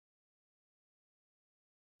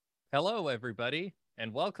Hello, everybody,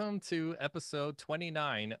 and welcome to episode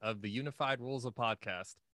 29 of the Unified Rules of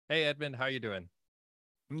Podcast. Hey, Edmund, how you doing?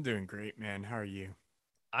 I'm doing great, man. How are you?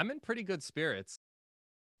 I'm in pretty good spirits.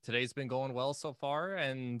 Today's been going well so far,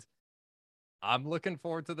 and I'm looking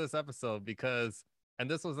forward to this episode because, and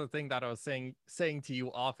this was the thing that I was saying to you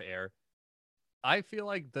off air. I feel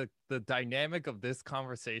like the dynamic of this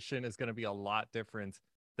conversation is going to be a lot different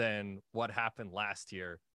than what happened last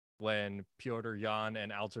year when Petr Yan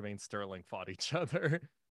and Aljamain Sterling fought each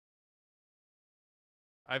other.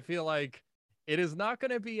 I feel like it is not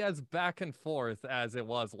going to be as back and forth as it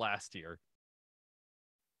was last year.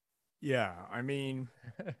 Yeah, I mean,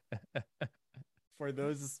 for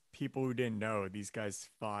those people who didn't know, these guys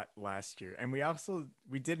fought last year, and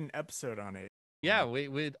we did an episode on it. Yeah, we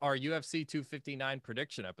with our UFC 259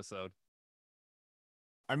 prediction episode.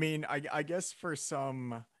 I mean, I guess for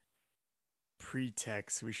some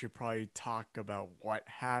pretext, we should probably talk about what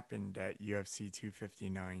happened at UFC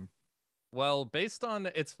 259. Well, based on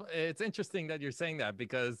it's interesting that you're saying that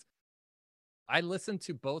because I listened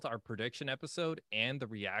to both our prediction episode and the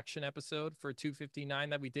reaction episode for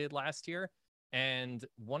 259 that we did last year. And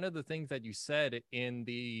one of the things that you said in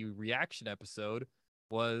the reaction episode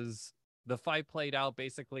was the fight played out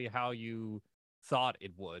basically how you thought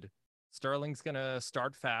it would. Sterling's going to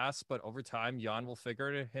start fast, but over time, Jan will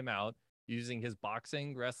figure him out using his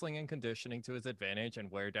boxing, wrestling, and conditioning to his advantage and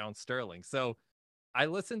wear down Sterling. So I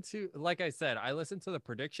listened to, like I said, I listened to the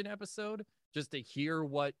prediction episode just to hear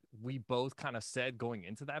what we both kind of said going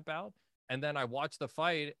into that bout. And then I watched the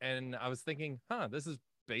fight and I was thinking, this is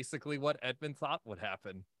basically what Edmund thought would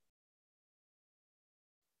happen.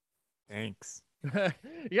 Thanks.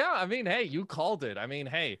 Yeah, I mean, hey, you called it. I mean,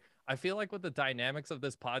 hey, I feel like with the dynamics of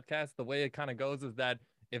this podcast, the way it kind of goes is that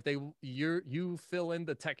if you fill in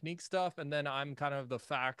the technique stuff and then I'm kind of the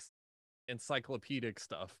facts encyclopedic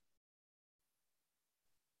stuff.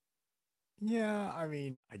 Yeah, I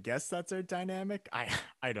mean, I guess that's our dynamic.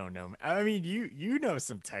 I don't know. I mean, you know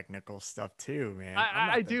some technical stuff too, man. I'm I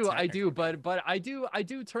not the do, technical guy. but I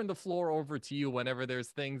do turn the floor over to you whenever there's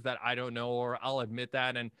things that I don't know, or I'll admit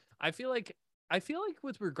that. And I feel like I feel like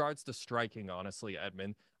with regards to striking, honestly,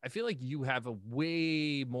 Edmund, I feel like you have a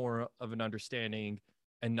way more of an understanding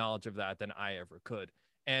and knowledge of that than I ever could.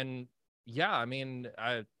 And yeah, I mean,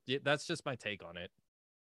 that's just my take on it.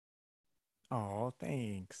 Oh,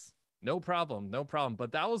 thanks. No problem, no problem.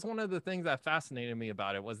 But that was one of the things that fascinated me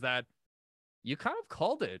about it was that you kind of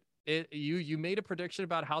called it. You made a prediction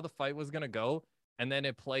about how the fight was gonna go, and then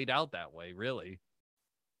it played out that way, really.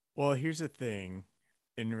 Well, here's the thing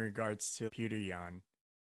in regards to Peter Yan.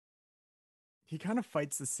 He kind of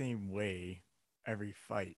fights the same way every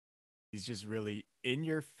fight. He's just really in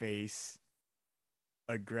your face,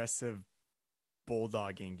 aggressive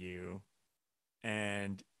bulldogging you,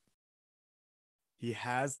 and he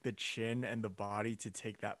has the chin and the body to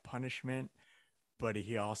take that punishment, but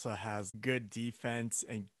he also has good defense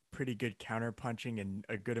and pretty good counter punching and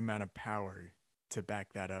a good amount of power to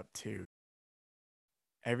back that up too.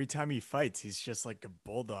 Every time he fights, he's just like a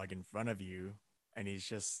bulldog in front of you, and he's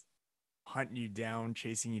just hunting you down,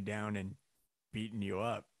 chasing you down, and beating you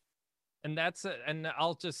up. And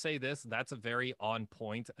I'll just say this, that's a very on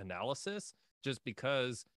point analysis, just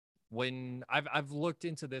because when I've looked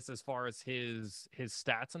into this as far as his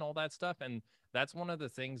stats and all that stuff, and that's one of the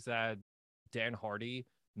things that Dan Hardy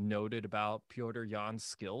noted about Piotr Jan's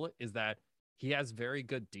skill is that he has very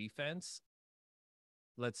good defense.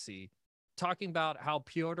 Let's see, talking about how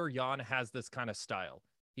Piotr Jan has this kind of style.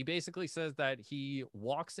 He basically says that he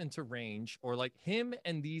walks into range, or like him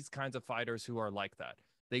and these kinds of fighters who are like that.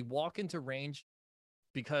 They walk into range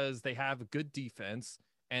because they have good defense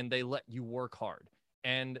and they let you work hard.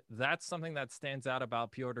 And that's something that stands out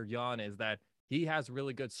about Piotr Jan is that he has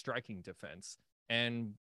really good striking defense.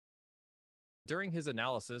 And during his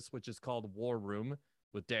analysis, which is called War Room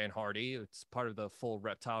with Dan Hardy, it's part of the Full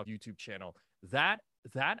Reptile YouTube channel. That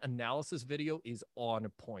analysis video is on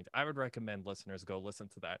point. I would recommend listeners go listen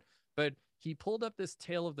to that. But he pulled up this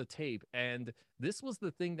tail of the tape, and this was the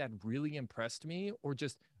thing that really impressed me, or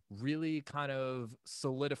just really kind of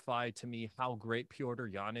solidified to me how great Piotr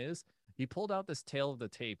Jan is. He pulled out this tail of the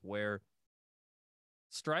tape where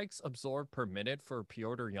strikes absorbed per minute for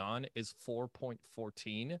Piotr Jan is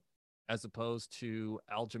 4.14 as opposed to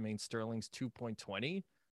Aljamain Sterling's 2.20.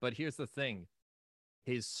 But here's the thing,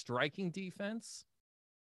 his striking defense,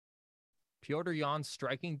 Piotr Jan's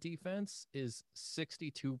striking defense is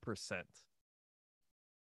 62%.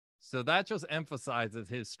 So that just emphasizes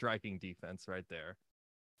his striking defense right there.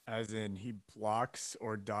 As in, he blocks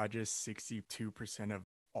or dodges 62% of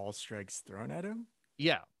all strikes thrown at him?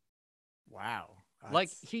 Yeah. Wow. Like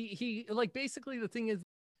That's he like basically the thing is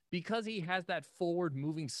because he has that forward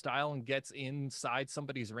moving style and gets inside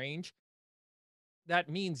somebody's range, that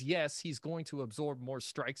means yes, he's going to absorb more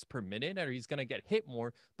strikes per minute or he's going to get hit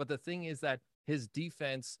more, but the thing is that his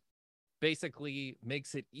defense basically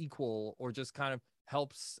makes it equal or just kind of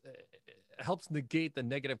helps negate the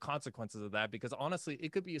negative consequences of that because honestly,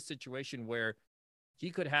 it could be a situation where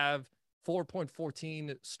he could have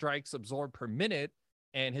 4.14 strikes absorbed per minute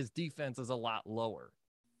and his defense is a lot lower,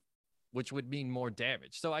 which would mean more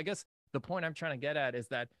damage. So I guess the point I'm trying to get at is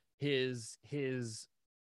that his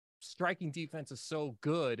striking defense is so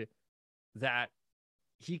good that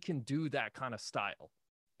he can do that kind of style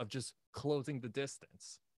of just closing the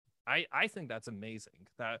distance. I think that's amazing.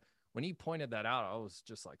 That when he pointed that out, I was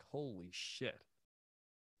just like, holy shit.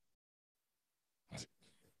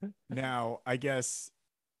 now, I guess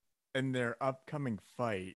in their upcoming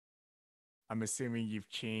fight, I'm assuming you've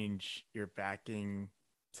changed your backing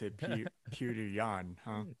to Petr Yan,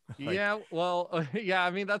 huh? Like, Yeah, well, yeah,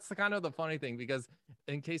 I mean that's the kind of the funny thing because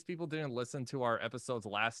in case people didn't listen to our episodes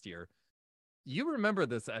last year, you remember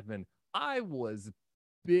this, Edmund. I was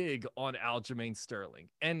big on Aljamain Sterling.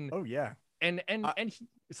 And oh yeah. and and I, and he,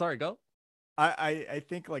 sorry, go. I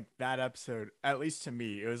think like that episode, at least to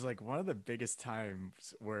me, it was like one of the biggest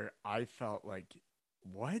times where I felt like,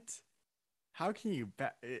 what? How can you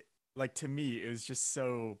bet it? Like to me, it was just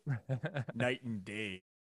so night and day.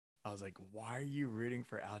 I was like, why are you rooting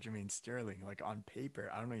for Aljamain Sterling? Like on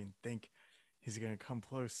paper, I don't even think he's gonna come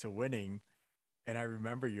close to winning. And I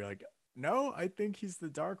remember you're like, no, I think he's the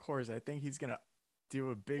dark horse. I think he's gonna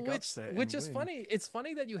do a big upset Which and is win. funny. It's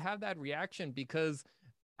funny that you have that reaction because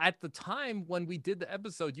at the time when we did the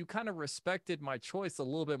episode, you kind of respected my choice a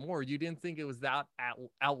little bit more. You didn't think it was that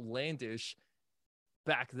outlandish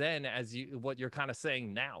back then as you what you're kind of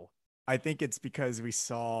saying now. I think it's because we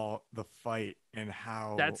saw the fight and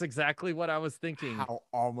That's exactly what I was thinking. how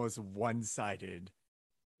almost one-sided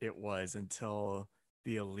it was until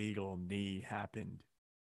the illegal knee happened.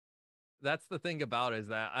 That's the thing about it is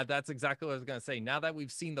that that's exactly what I was going to say. Now that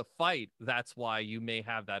we've seen the fight, that's why you may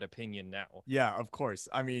have that opinion now. Yeah, of course.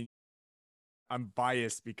 I mean, I'm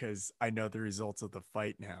biased because I know the results of the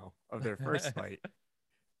fight now, of their first fight.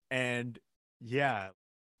 And yeah,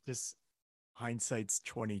 just hindsight's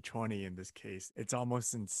 2020 in this case. It's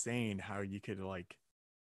almost insane how you could like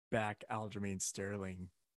back Aljamain Sterling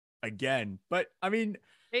again. But I mean,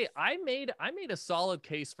 Hey, I made a solid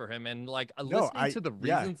case for him, and like no, listening to the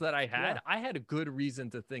yeah, reasons that yeah, I had a good reason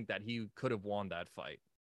to think that he could have won that fight.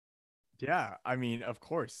 yeah. I mean, of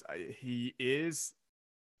course, he is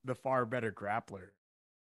the far better grappler.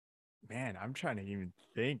 Man, I'm trying to even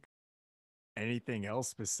think anything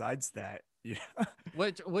else besides that. Yeah.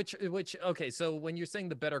 Which okay, so when you're saying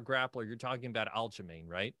the better grappler, you're talking about Aljamain,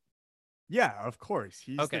 right? Yeah, of course.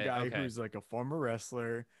 He's the Okay, guy okay. who's like a former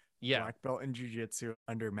wrestler, Yeah. black belt in jiu-jitsu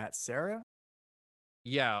under Matt Serra.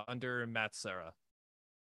 Yeah, under Matt Serra.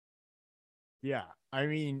 Yeah. I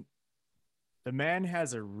mean, the man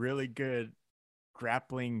has a really good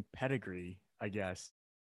grappling pedigree, I guess.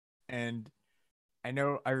 And I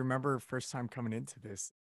remember first time coming into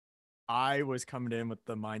this, I was coming in with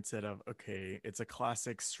the mindset of, okay, it's a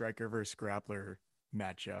classic striker versus grappler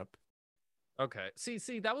matchup. Okay.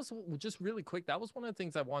 See, that was just really quick. That was one of the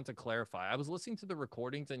things I wanted to clarify. I was listening to the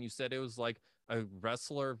recordings and you said it was like a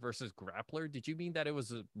wrestler versus grappler. Did you mean that it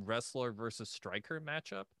was a wrestler versus striker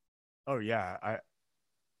matchup? Oh yeah, I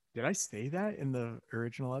did I say that in the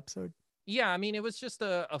original episode? Yeah, I mean, it was just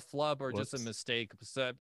a flub or just a Whoops. mistake.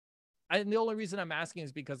 So, and the only reason I'm asking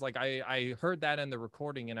is because like I heard that in the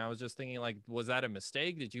recording and I was just thinking like, was that a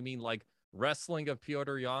mistake? Did you mean like wrestling of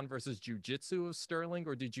Piotr Jan versus jujitsu of Sterling,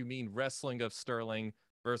 or did you mean wrestling of Sterling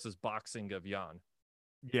versus boxing of Jan?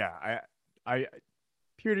 Yeah, I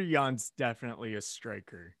Peter Yan's definitely a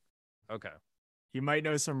striker. Okay. He might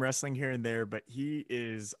know some wrestling here and there, but he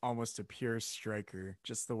is almost a pure striker.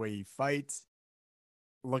 Just the way he fights.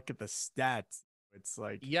 Look at the stats. It's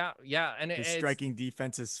like Yeah, yeah, and his it's striking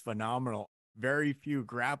defense is phenomenal. Very few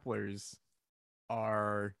grapplers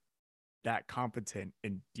are that competent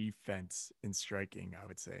in defense in striking, I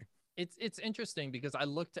would say. it's interesting because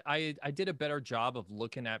I did a better job of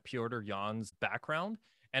looking at Piotr Jan's background,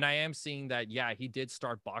 and I am seeing that yeah, he did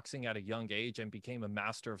start boxing at a young age and became a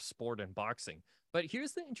master of sport in boxing. But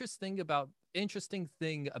here's the interesting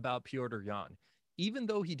thing about Piotr Jan. Even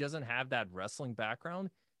though he doesn't have that wrestling background,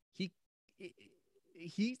 he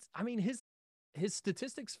he's I mean his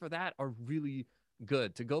statistics for that are really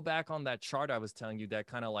good. To go back on that chart I was telling you that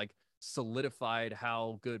kind of like solidified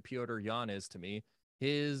how good Piotr Jan is to me.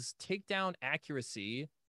 His takedown accuracy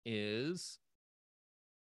is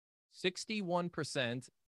 61%,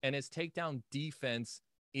 and his takedown defense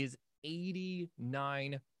is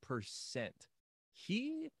 89%.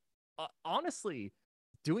 He, honestly,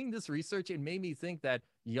 doing this research, it made me think that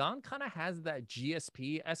Jan kind of has that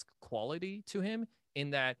GSP-esque quality to him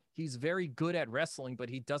in that he's very good at wrestling, but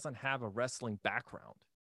he doesn't have a wrestling background.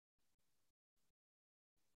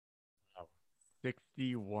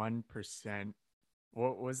 61%.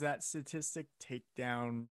 What was that statistic?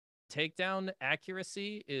 Takedown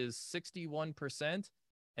accuracy is 61%,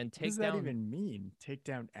 and What does that takedown, even mean?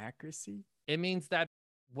 Takedown accuracy? it means that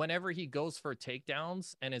whenever he goes for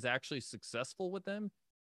takedowns and is actually successful with them,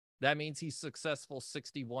 that means he's successful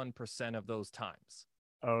 61% of those times.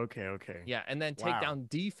 Oh, okay, okay. Yeah, and then Wow. takedown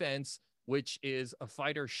defense, which is a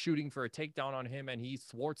fighter shooting for a takedown on him and he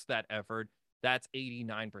thwarts that effort, that's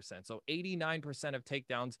 89%. So 89% of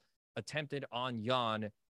takedowns attempted on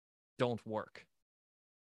Jan don't work.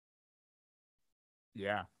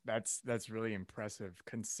 Yeah, that's really impressive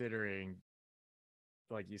considering,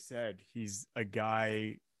 like you said, he's a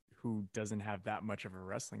guy who doesn't have that much of a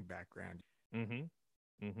wrestling background.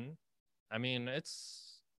 Mm-hmm. Mm-hmm. I mean,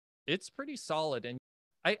 it's pretty solid. And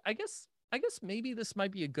I guess maybe this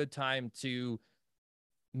might be a good time to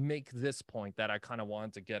make this point that I kind of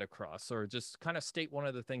wanted to get across, or just kind of state one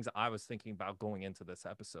of the things I was thinking about going into this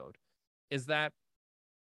episode, is that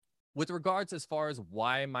with regards as far as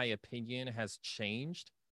why my opinion has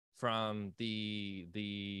changed from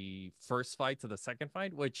the first fight to the second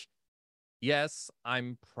fight, which yes,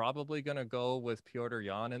 I'm probably gonna go with Petr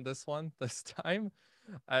Yan in this one this time.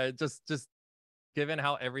 Just given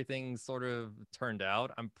how everything sort of turned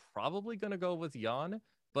out, I'm probably gonna go with Yan.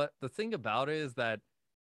 But the thing about it is that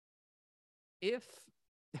if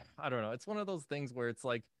I don't know, it's one of those things where it's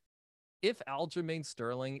like if Aljamain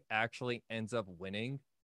Sterling actually ends up winning,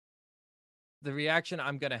 the reaction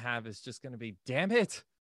I'm gonna have is just gonna be, damn it,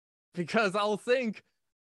 because I'll think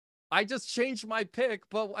I just changed my pick,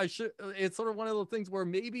 but I should. It's sort of one of those things where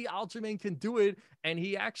maybe Aljamain can do it, and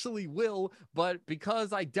he actually will. But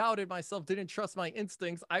because I doubted myself, didn't trust my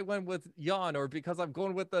instincts, I went with Jan. Or because I'm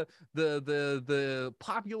going with the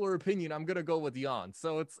popular opinion, I'm gonna go with Jan.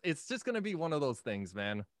 So it's just gonna be one of those things,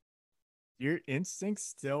 man. Your instincts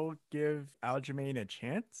still give Aljamain a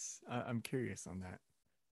chance? I'm curious on that.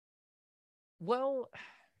 Well,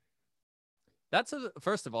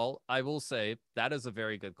 first of all, I will say that is a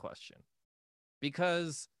very good question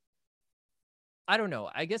because I don't know.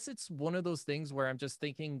 I guess it's one of those things where I'm just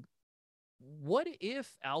thinking, what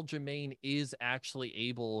if Aljamain is actually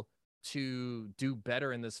able to do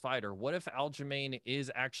better in this fight? Or what if Aljamain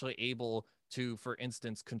is actually able to, for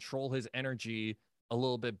instance, control his energy a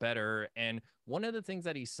little bit better? And one of the things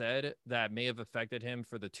that he said that may have affected him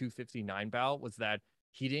for the 259 bout was that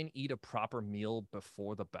he didn't eat a proper meal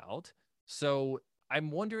before the bout. So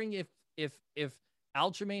I'm wondering if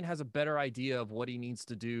Aljamain has a better idea of what he needs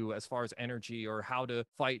to do as far as energy or how to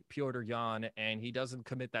fight Petr Yan, and he doesn't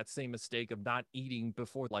commit that same mistake of not eating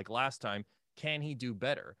before like last time. Can he do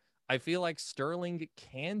better? I feel like Sterling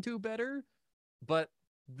can do better, but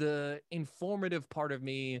the informative part of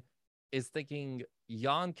me is thinking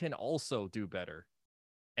Yan can also do better,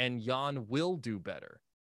 and Yan will do better.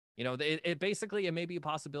 You know, it basically, it may be a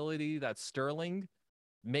possibility that Sterling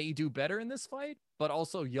may do better in this fight, but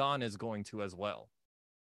also Yan is going to as well.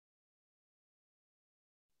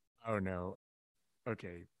 Oh no.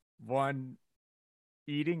 Okay. One,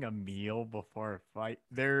 eating a meal before a fight.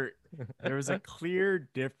 There was a clear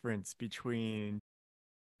difference between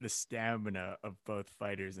the stamina of both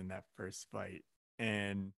fighters in that first fight.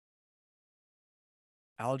 And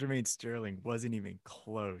Aljamain Sterling wasn't even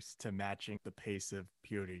close to matching the pace of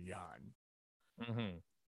Petr Yan. Mm-hmm.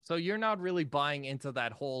 So you're not really buying into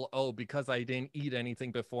that whole, oh, because I didn't eat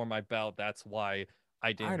anything before my bout, that's why I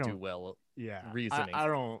I didn't do don't well yeah, reasoning. I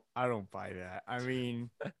don't buy that. I mean,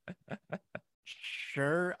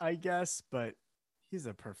 sure, I guess, but he's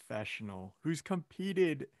a professional who's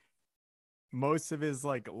competed most of his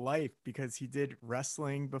like life because he did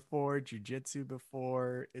wrestling before, jujitsu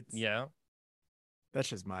before. It's Yeah. That's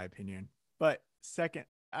just my opinion. But second,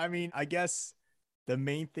 I mean, I guess the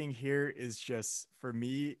main thing here is just for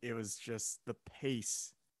me, it was just the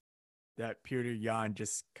pace that Petr Yan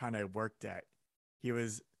just kind of worked at. He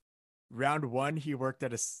was round one, he worked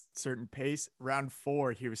at a certain pace. Round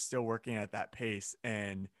four, he was still working at that pace.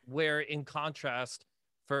 And Where in contrast,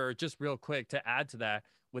 for just real quick to add to that,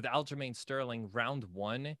 with Aljamain Sterling, round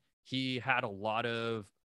one, he had a lot of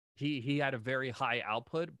he had a very high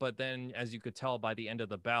output, but then as you could tell by the end of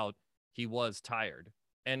the bout, he was tired.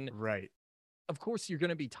 And right. of course you're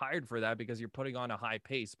going to be tired for that because you're putting on a high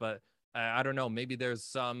pace, but I don't know. Maybe there's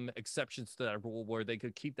some exceptions to that rule where they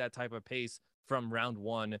could keep that type of pace from round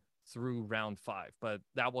 1 through round 5, but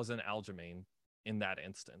that wasn't Aljamain in that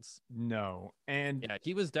instance. No. And Yeah,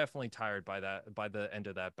 he was definitely tired by that by the end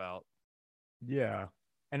of that bout. yeah.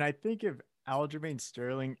 And I think if Aljamain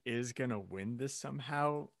Sterling is going to win this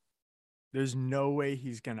somehow, there's no way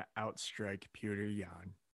he's going to outstrike Petr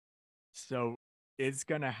Yan. So it's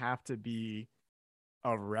going to have to be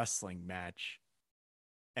a wrestling match.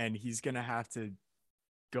 And he's going to have to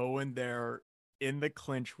go in there in the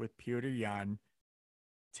clinch with Petr Yan,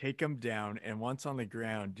 take him down, and once on the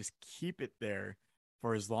ground, just keep it there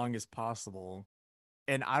for as long as possible.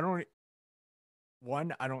 And I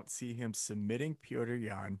don't see him submitting Petr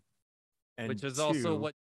Yan. And Which is also two,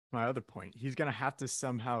 what my other point, he's going to have to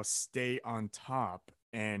somehow stay on top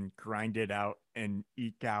and grind it out and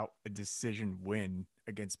eke out a decision win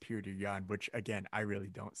against Petr Yan, which again, I really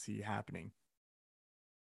don't see happening.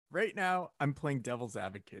 Right now, I'm playing devil's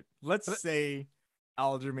advocate. Let's say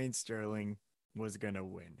Aljamain Sterling was going to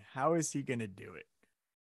win. How is he going to do it?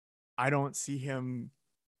 I don't see him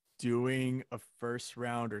doing a first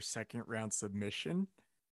round or second round submission.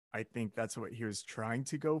 I think that's what he was trying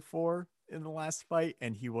to go for in the last fight,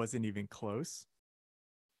 and he wasn't even close.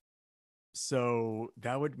 So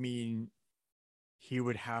that would mean he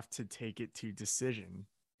would have to take it to decision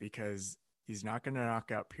because he's not going to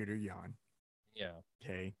knock out Petr Yan. yeah.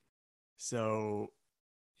 Okay. So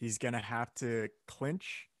he's going to have to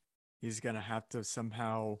clinch. He's going to have to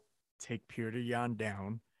somehow take Petr Yan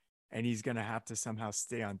down, and he's going to have to somehow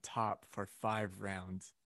stay on top for 5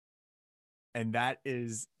 rounds. And that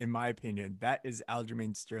is, in my opinion, that is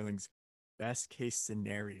Aljamain Sterling's best case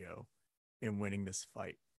scenario in winning this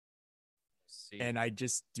fight. See. And I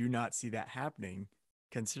just do not see that happening,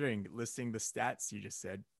 considering listing the stats you just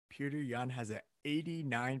said. Petr Yan has an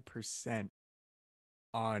 89%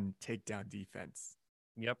 on takedown defense.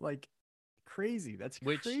 Yep. Like, crazy. That's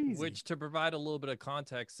Which crazy. to provide a little bit of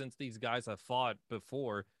context, since these guys have fought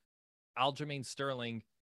before, Aljamain Sterling,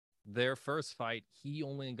 their first fight, he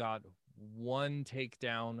only got 1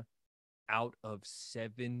 takedown out of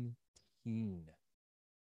 17.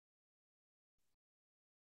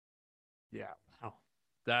 Yeah. Wow.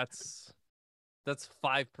 That's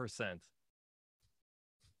 5%.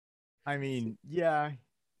 I mean, yeah,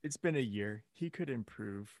 it's been a year. He could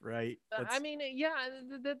improve, right? I That's mean, yeah,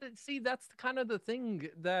 see, that's kind of the thing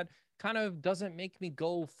that kind of doesn't make me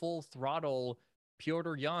go full throttle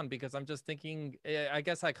Piotr Jan, because I'm just thinking, I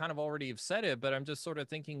guess I kind of already have said it, but I'm just sort of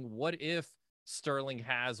thinking, what if Sterling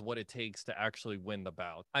has what it takes to actually win the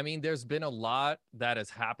bout? I mean, there's been a lot that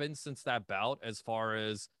has happened since that bout, as far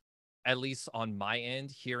as, at least on my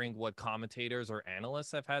end, hearing what commentators or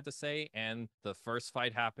analysts have had to say, and the first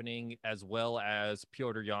fight happening, as well as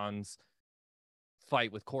Piotr Jan's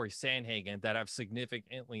fight with Corey Sandhagen, that have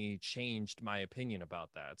significantly changed my opinion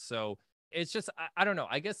about that. So it's just, I don't know.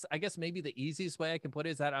 I guess maybe the easiest way I can put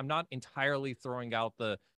it is that I'm not entirely throwing out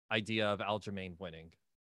the idea of Aljamain winning.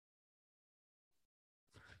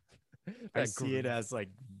 I that see gr- it as like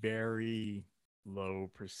very low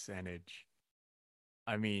percentage.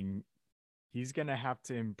 I mean, he's going to have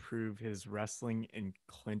to improve his wrestling and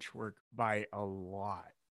clinch work by a lot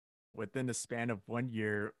within the span of 1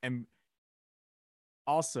 year. And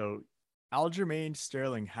also, Aljamain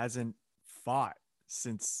Sterling hasn't fought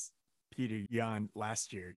since Petr Yan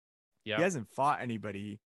last year. He yeah. hasn't fought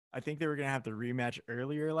anybody. I think they were going to have the rematch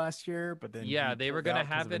earlier last year, but then Yeah, he they were pulled going to out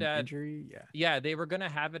because have of it an at injury. Yeah. Yeah, they were going to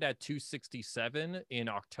have it at 267 in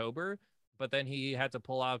October, but then he had to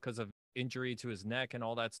pull out because of injury to his neck and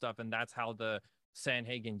all that stuff. And that's how the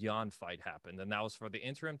Sandhagen Jan fight happened. And that was for the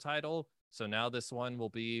interim title. So now this one will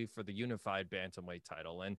be for the unified bantamweight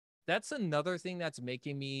title. And that's another thing that's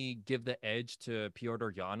making me give the edge to Piotr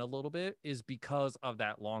Jan a little bit, is because of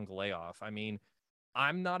that long layoff. I mean,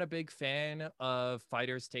 I'm not a big fan of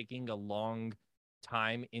fighters taking a long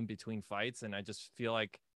time in between fights, and I just feel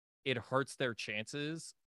like it hurts their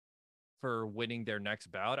chances for winning their next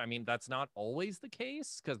bout. I mean, that's not always the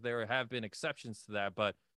case, because there have been exceptions to that,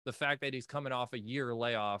 but the fact that he's coming off a year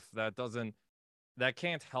layoff, that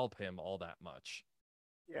can't help him all that much.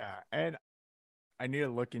 Yeah. And I need to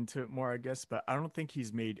look into it more, I guess, but I don't think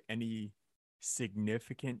he's made any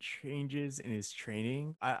significant changes in his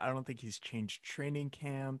training. I don't think he's changed training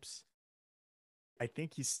camps. I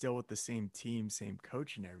think he's still with the same team, same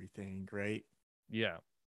coach and everything, right? Yeah.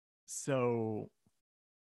 So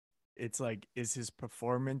it's like, is his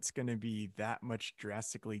performance going to be that much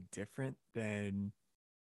drastically different than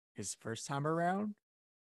his first time around?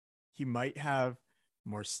 He might have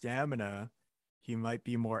more stamina. He might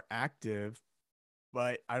be more active,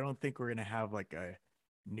 but I don't think we're going to have like a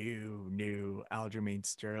new Aljamain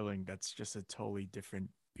Sterling that's just a totally different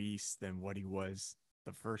beast than what he was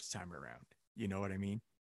the first time around. You know what I mean?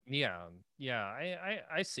 Yeah, yeah,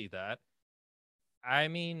 I see that. I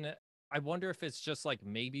mean, I wonder if it's just like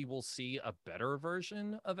maybe we'll see a better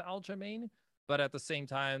version of Aljamain, but at the same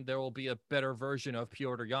time, there will be a better version of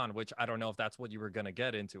Petr Yan, which I don't know if that's what you were gonna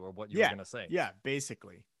get into or what you were Yeah, gonna say. yeah,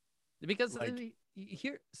 basically. Because Like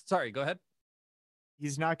here, sorry, go ahead.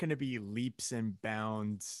 he's not going to be leaps and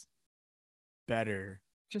bounds better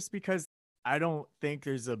just because I don't think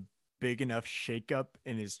there's a big enough shakeup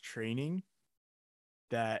in his training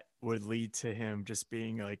that would lead to him just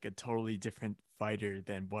being like a totally different fighter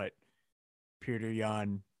than what Petr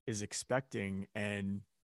Yan is expecting and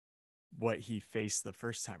what he faced the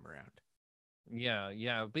first time around. Yeah,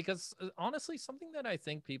 yeah, because honestly, something that I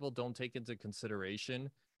think people don't take into consideration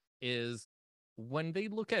is when they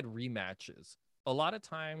look at rematches. A lot of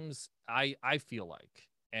times, I feel like,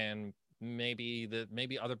 and maybe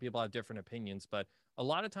other people have different opinions, but a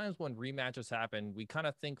lot of times when rematches happen, we kind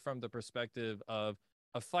of think from the perspective of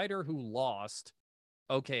a fighter who lost.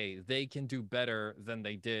 Okay, they can do better than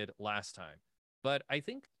they did last time. But I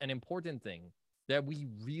think an important thing that we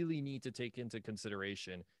really need to take into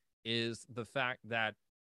consideration is the fact that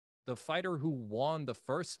the fighter who won the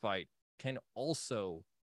first fight can also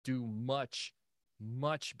do much,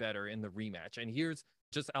 much better in the rematch. And here's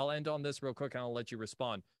just, I'll end on this real quick and I'll let you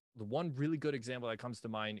respond. The one really good example that comes to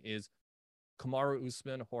mind is Kamaru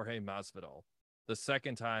Usman, Jorge Masvidal. The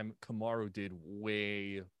second time, Kamaru did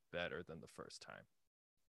way better than the first time.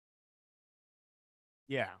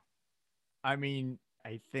 Yeah. I mean,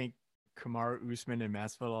 I think Kamaru Usman and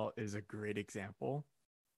Masvidal is a great example.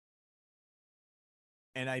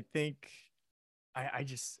 And I think I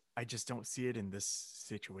just don't see it in this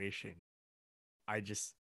situation. I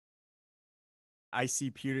just I see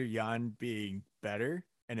Peter Yan being better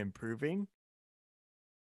and improving,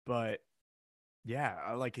 but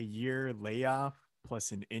yeah, like a year layoff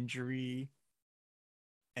plus an injury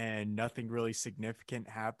and nothing really significant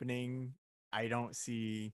happening. I don't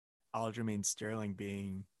see Aljamain Sterling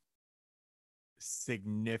being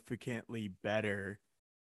significantly better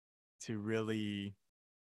to really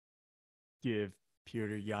give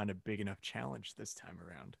Peter Yan a big enough challenge this time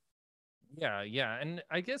around. Yeah, yeah. And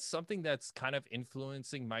I guess something that's kind of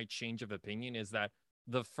influencing my change of opinion is that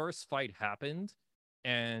the first fight happened,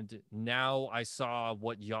 and now I saw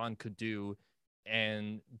what Jan could do.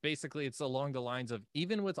 And basically, it's along the lines of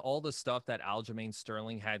even with all the stuff that Aljamain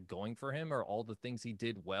Sterling had going for him or all the things he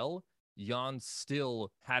did well, Jan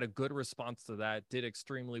still had a good response to that, did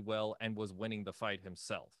extremely well, and was winning the fight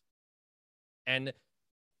himself. And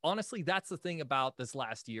honestly, that's the thing about this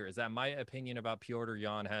last year is that my opinion about Piotr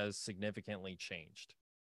Jan has significantly changed.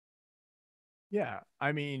 Yeah,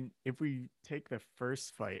 I mean, if we take the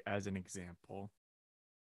first fight as an example,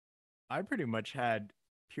 I pretty much had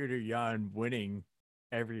Peter Yan winning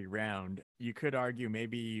every round. You could argue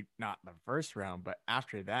maybe not the first round, but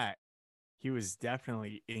after that, he was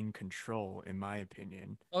definitely in control, in my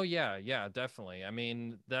opinion. Oh yeah, yeah, definitely. I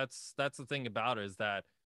mean, that's the thing about it is that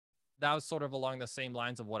that was sort of along the same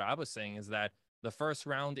lines of what I was saying is that the first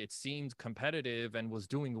round it seemed competitive and was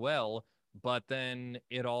doing well, but then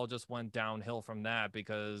it all just went downhill from that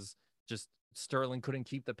because just Sterling couldn't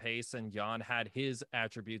keep the pace and Jan had his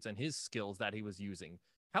attributes and his skills that he was using.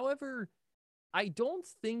 However, I don't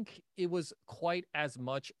think it was quite as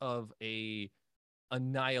much of a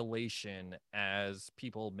annihilation as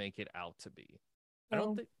people make it out to be. I don't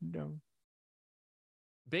No, think no.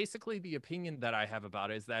 basically the opinion that I have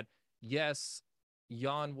about it is that yes,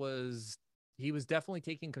 Jan was he was definitely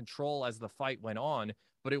taking control as the fight went on,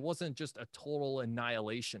 but it wasn't just a total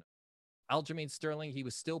annihilation. Aljamain Sterling, he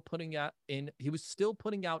was still putting out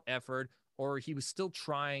effort or he was still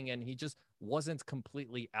trying and he just wasn't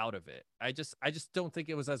completely out of it. I just don't think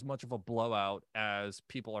it was as much of a blowout as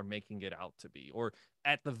people are making it out to be. Or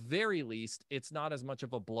at the very least, it's not as much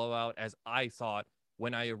of a blowout as I thought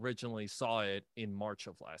when I originally saw it in March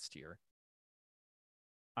of last year.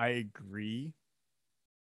 I agree,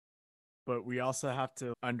 but we also have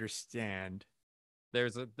to understand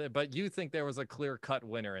But you think there was a clear cut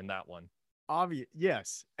winner in that one. obvious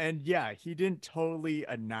yes. And yeah, he didn't totally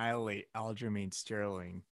annihilate Aljamain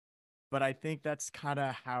Sterling, but I think that's kind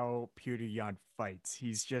of how Peter Yan fights.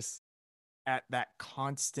 He's just at that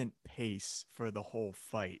constant pace for the whole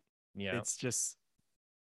fight. Yeah. It's just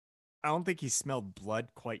I don't think he smelled blood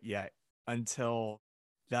quite yet until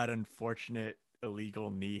that unfortunate illegal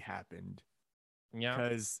knee happened. Yeah.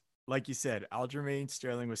 Because, like you said, Aljamain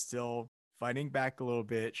Sterling was still fighting back a little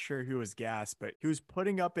bit. Sure, he was gassed, but he was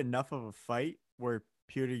putting up enough of a fight where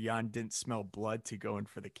Petr Yan didn't smell blood to go in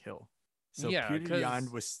for the kill. So Yeah, Petr Yan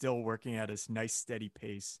because was still working at his nice steady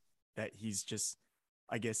pace that he's just,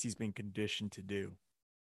 I guess he's been conditioned to do.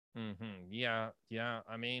 yeah, yeah.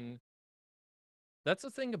 I mean, that's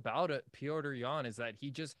the thing about it, Piotr Jan, is that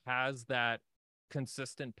he just has that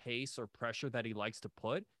consistent pace or pressure that he likes to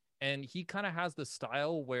put. And he kind of has the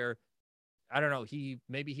style where I don't know, he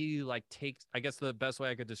like takes, I guess the best way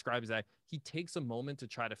I could describe is that he takes a moment to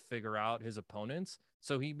try to figure out his opponents.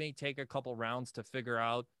 So he may take a couple rounds to figure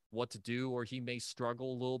out what to do, or he may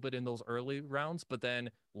struggle a little bit in those early rounds, but then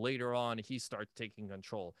later on he starts taking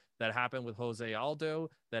control. That happened with Jose Aldo,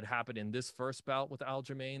 that happened in this first bout with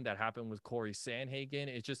Aljamain, that happened with Corey Sandhagen.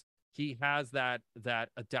 It's just he has that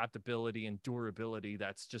adaptability and durability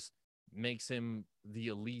that's just makes him the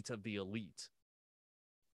elite of the elite.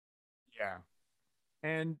 Yeah.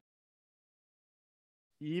 And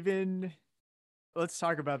even let's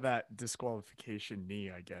talk about that disqualification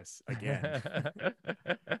knee, I guess, again.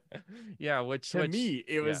 Yeah, which To me,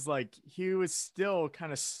 it yeah. was like he was still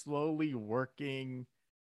kind of slowly working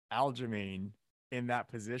Aljamain in that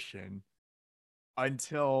position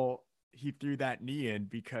until he threw that knee in,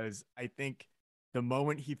 because I think the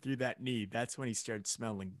moment he threw that knee, that's when he started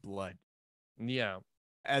smelling blood. Yeah.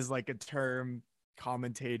 As like a term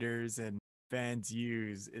commentators and fans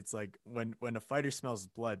use, it's like when a fighter smells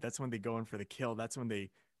blood, that's when they go in for the kill. That's when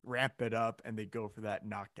they ramp it up and they go for that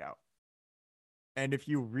knockout. And if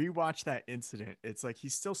you rewatch that incident, it's like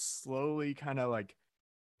he's still slowly kind of like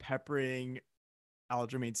peppering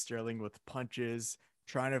Aljamain Sterling with punches,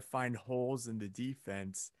 trying to find holes in the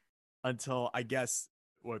defense until, I guess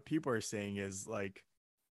what people are saying is like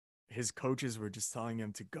his coaches were just telling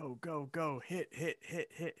him to go, go, go, hit, hit, hit,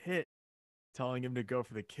 hit, hit, telling him to go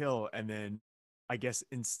for the kill. And then I guess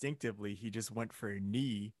instinctively he just went for a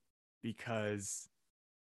knee because,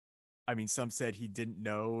 I mean, some said he didn't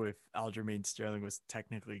know if Aljamain Sterling was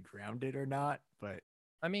technically grounded or not, but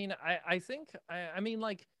I mean, I think I mean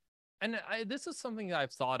like, and this is something that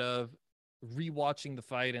I've thought of rewatching the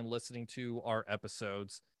fight and listening to our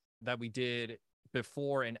episodes that we did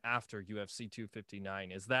before and after UFC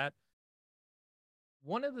 259 is that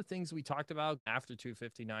one of the things we talked about after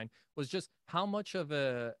 259 was just how much of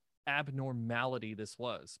a abnormality this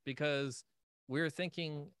was, because we were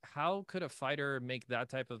thinking, how could a fighter make that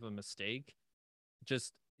type of a mistake,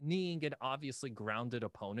 just kneeing an obviously grounded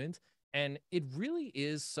opponent? And it really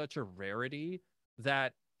is such a rarity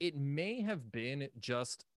that it may have been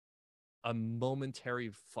just a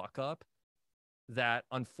momentary fuck up that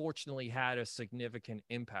unfortunately had a significant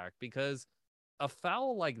impact, because a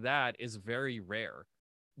foul like that is very rare.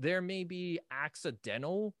 There may be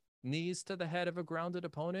accidental knees to the head of a grounded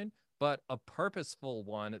opponent, but a purposeful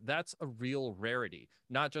one, that's a real rarity.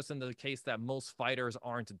 Not just in the case that most fighters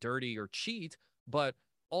aren't dirty or cheat, but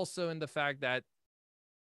also in the fact that,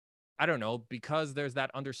 I don't know, because there's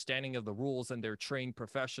that understanding of the rules and they're trained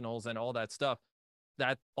professionals and all that stuff,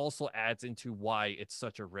 that also adds into why it's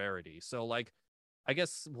such a rarity. So, like, I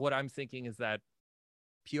guess what I'm thinking is that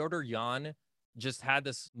Piotr Jan just had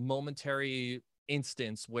this momentary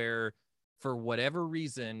instance where, for whatever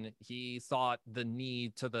reason, he thought the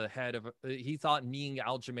knee to the head of he thought kneeing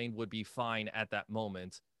Aljamain would be fine at that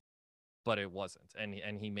moment, but it wasn't, and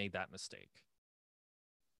he made that mistake.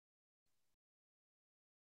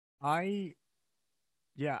 I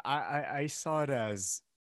yeah, I saw it as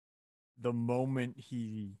the moment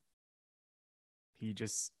he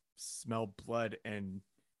just smelled blood and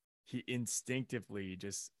he instinctively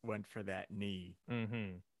just went for that knee.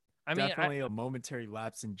 Mm-hmm. I mean, I Definitely a momentary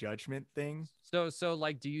lapse in judgment thing. so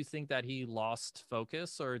like, do you think that he lost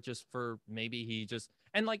focus, or just for maybe he just,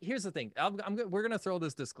 and like, here's the thing, we're gonna throw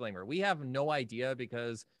this disclaimer. We have no idea,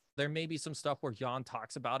 because there may be some stuff where Jan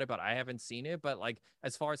talks about it, but I haven't seen it. But like,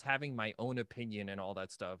 as far as having my own opinion and all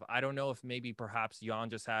that stuff, I don't know if maybe perhaps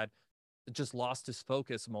Jan just lost his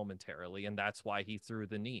focus momentarily, and that's why he threw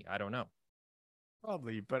the knee. I don't know.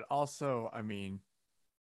 Probably, but also, I mean,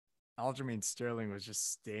 Aljamain Sterling was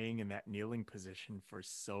just staying in that kneeling position for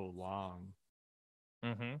so long.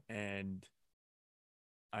 Mm-hmm. And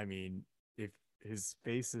I mean, if his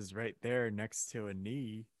face is right there next to a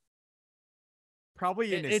knee,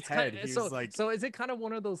 probably in his It's kind head, of, he was like, so is it kind of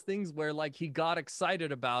one of those things where like he got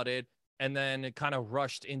excited about it and then it kind of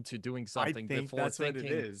rushed into doing I something think that's what it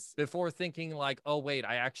is. before thinking like, oh wait,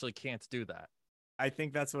 I actually can't do that. I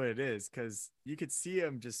think that's what it is, because you could see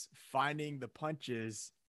him just finding the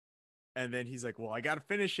punches. And then he's like, well, I got to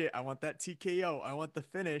finish it. I want that TKO. I want the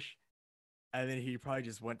finish. And then he probably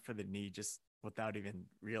just went for the knee just without even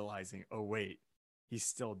realizing, oh, wait, he's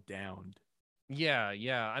still downed. Yeah,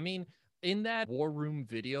 yeah. I mean, in that War Room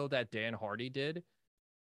video that Dan Hardy did,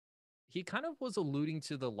 he kind of was alluding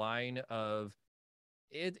to the line of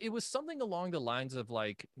it was something along the lines of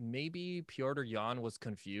like maybe Petr Yan was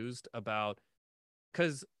confused about,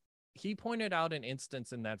 because he pointed out an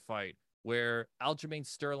instance in that fight where Aljamain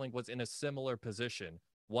Sterling was in a similar position,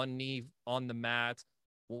 one knee on the mat,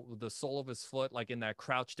 the sole of his foot like in that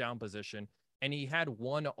crouch down position, and he had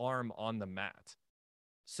one arm on the mat.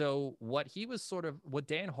 So what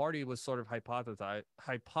Dan Hardy was sort of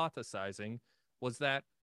hypothesizing was that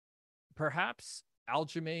perhaps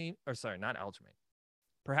Aljamain, or sorry, not Aljamain,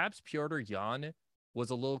 perhaps Petr Yan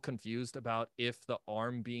was a little confused about if the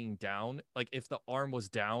arm being down, like if the arm was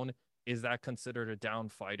down, is that considered a down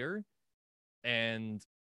fighter? And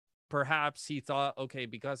perhaps he thought, okay,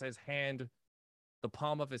 because his hand, the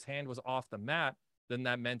palm of his hand was off the mat, then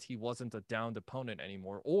that meant he wasn't a downed opponent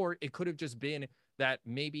anymore. Or it could have just been that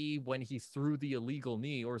maybe when he threw the illegal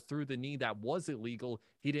knee or threw the knee that was illegal,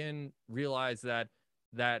 he didn't realize that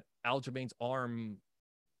Aljamain's arm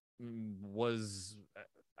was,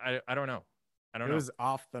 I don't know. I don't It know. was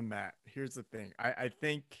off the mat. Here's the thing. I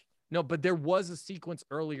think No, but there was a sequence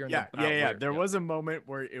earlier in yeah, the bout where there was a moment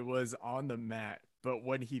where it was on the mat, but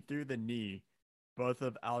when he threw the knee, both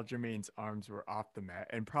of Aljamain's arms were off the mat,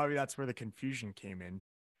 and probably that's where the confusion came in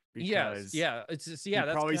yes, because yeah, it's just he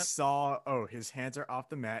that's probably saw, oh, his hands are off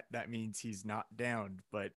the mat. That means he's not downed.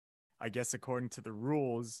 But I guess according to the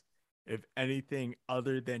rules, if anything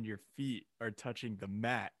other than your feet are touching the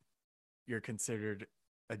mat, you're considered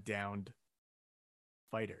a downed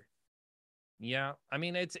fighter. yeah. I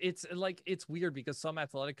mean, it's like it's weird because some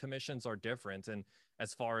athletic commissions are different, and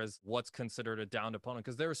as far as what's considered a downed opponent,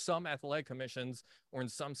 because there are some athletic commissions or in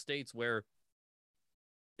some states where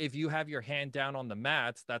if you have your hand down on the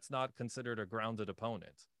mat, that's not considered a grounded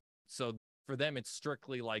opponent. So for them, it's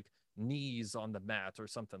strictly like knees on the mat or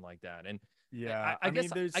something like that. And Yeah, I mean,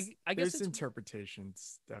 guess I guess there's it's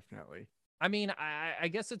interpretations, definitely. I mean I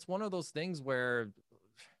guess it's one of those things where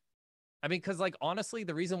I mean, because like honestly,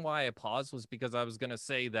 the reason why I paused was because I was gonna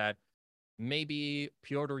say that maybe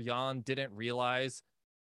Petr Yan didn't realize,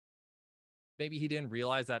 maybe he didn't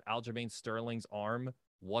realize that Aljamain Sterling's arm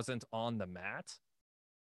wasn't on the mat.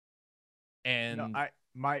 No, And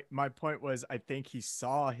my point was I think he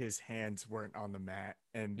saw his hands weren't on the mat,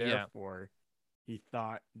 and yeah, therefore he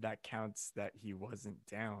thought that counts that he wasn't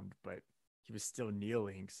downed, but he was still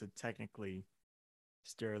kneeling, so technically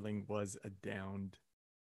Sterling was a downed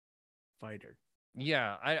fighter.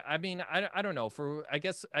 yeah, I mean I don't know, for I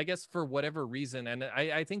guess for whatever reason, and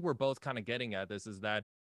I think we're both kind of getting at this, is that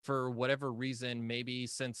for whatever reason, maybe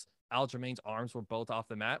since Aljamain's arms were both off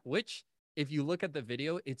the mat, which if you look at the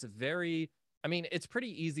video, it's very, I mean, it's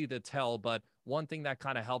pretty easy to tell, but one thing that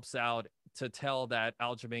kind of helps out to tell that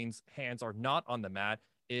Aljamain's hands are not on the mat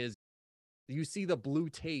is you see the blue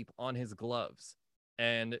tape on his gloves.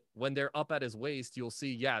 And when they're up at his waist, you'll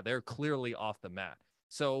see, yeah, they're clearly off the mat.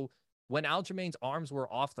 So when Aljamain's arms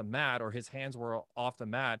were off the mat or his hands were off the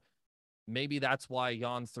mat, maybe that's why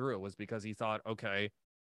Jan threw it, was because he thought, okay,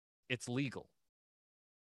 it's legal.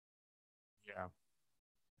 Yeah.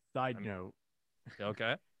 I Side mean, note,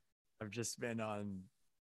 okay. I've just been on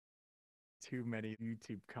too many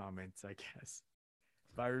YouTube comments, I guess.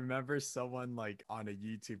 But I remember someone like on a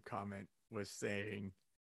YouTube comment was saying,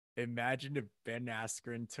 imagine if Ben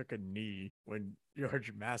Askren took a knee when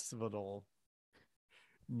George Masvidal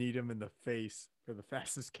kneed him in the face for the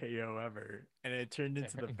fastest KO ever. And it turned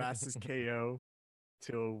into the fastest KO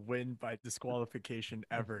to a win by disqualification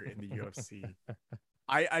ever in the UFC.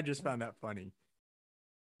 I just found that funny.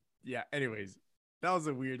 Yeah, anyways, that was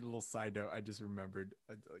a weird little side note I just remembered.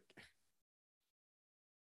 Like,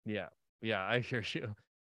 Yeah. Yeah, I hear you.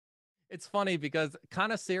 It's funny because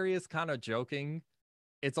kind of serious, kind of joking.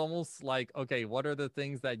 It's almost like, okay, what are the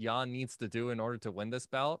things that Jan needs to do in order to win this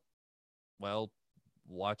bout? Well,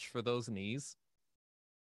 watch for those knees.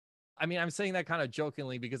 I mean, I'm saying that kind of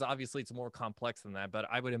jokingly because obviously it's more complex than that, but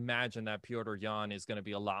I would imagine that Petr Yan is going to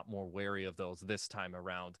be a lot more wary of those this time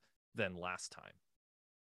around than last time.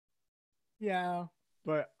 yeah,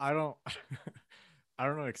 but I don't I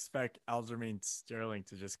don't expect Aljamain Sterling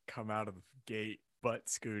to just come out of the gate butt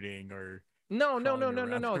scooting or No, no, no, crawling no,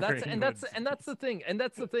 no, around no. the ring with That's the thing. And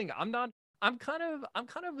that's the thing. I'm kind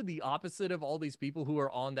of the opposite of all these people who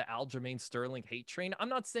are on the Aljamain Sterling hate train. I'm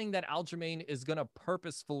not saying that Aljamain is gonna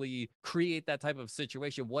purposefully create that type of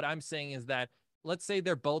situation. What I'm saying is that let's say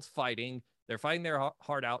they're both fighting, they're fighting their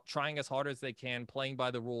heart out, trying as hard as they can, playing by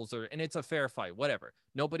the rules, and it's a fair fight, whatever.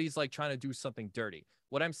 Nobody's like trying to do something dirty.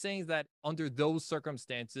 What I'm saying is that under those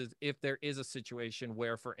circumstances, if there is a situation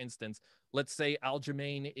where, for instance, let's say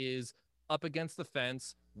Aljamain is up against the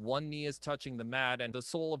fence, one knee is touching the mat, and the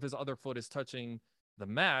sole of his other foot is touching the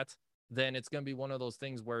mat, then it's going to be one of those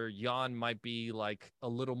things where Jan might be like a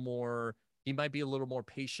little more, he might be a little more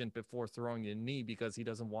patient before throwing a knee because he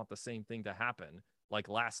doesn't want the same thing to happen like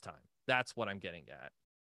last time. That's what I'm getting at.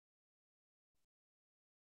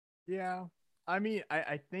 Yeah. I mean,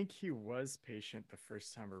 I think he was patient the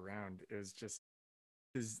first time around. It was just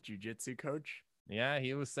his jujitsu coach. Yeah,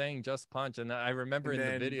 he was saying just punch. And I remember And in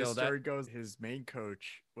the then the video that, story goes his main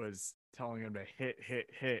coach was telling him to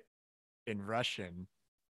hit in Russian.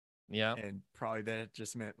 yeah. And probably that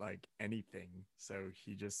just meant like anything. So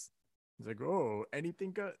he's like, oh,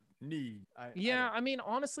 anything good? Knee. I Yeah, don't. I mean,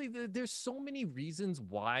 honestly, there's so many reasons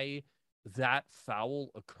why that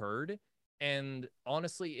foul occurred. And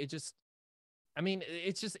honestly, it just, I mean,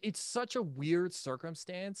 it's just, it's such a weird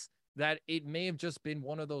circumstance that it may have just been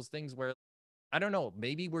one of those things where, I don't know,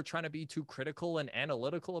 maybe we're trying to be too critical and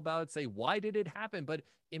analytical about it, say, why did it happen? But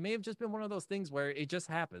it may have just been one of those things where it just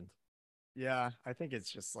happened. Yeah, I think it's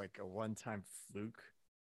just like a one-time fluke.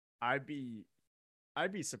 I'd be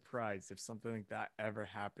I'd be surprised if something like that ever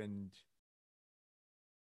happened.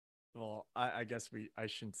 Well, I guess I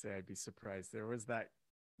shouldn't say I'd be surprised. There was that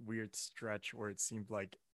weird stretch where it seemed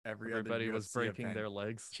like every other Everybody was UFC breaking event, their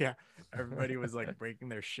legs. yeah, everybody was like breaking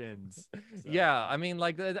their shins. So Yeah, I mean,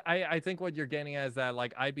 like, I think what you're getting at is that,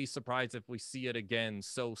 like, I'd be surprised if we see it again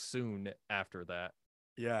so soon after that.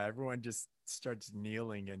 yeah, everyone just starts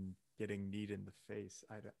kneeling and getting kneed in the face.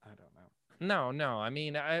 I don't know. No, no. I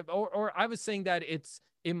mean, or I was saying that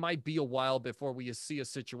it might be a while before we see a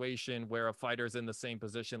situation where a fighter's in the same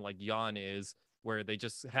position like Jan is, where they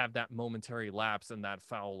just have that momentary lapse and that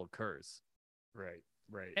foul occurs. Right,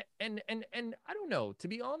 right. And I don't know, to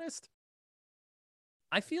be honest,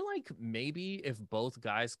 I feel like maybe if both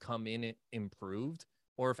guys come in improved,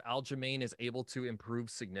 or if Aljamain is able to improve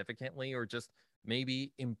significantly, or just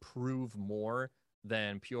maybe improve more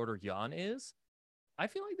than Petr Yan is, I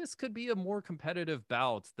feel like this could be a more competitive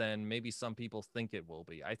bout than maybe some people think it will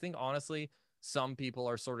be. I think honestly, some people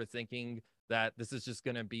are sort of thinking that this is just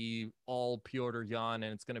going to be all Petr Yan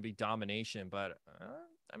and it's going to be domination. But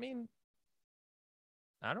I mean,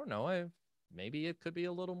 I don't know. Maybe it could be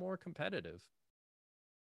a little more competitive.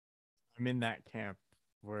 I'm in that camp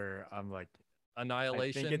where I'm like, I think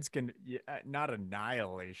Annihilation. it's gonna, yeah, not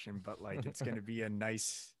annihilation, but like it's gonna be a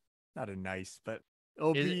nice, not a nice, but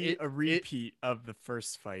it'll It be it a it. repeat of the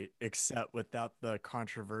first fight, except without the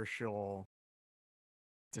controversial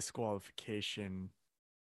disqualification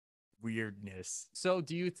weirdness. So,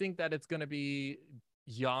 do you think that it's going to be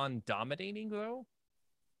Yan dominating though?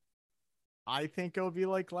 I think it'll be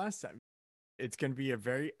like last time. It's gonna be a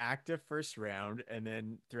very active first round, and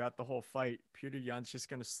then throughout the whole fight, Petr Yan's just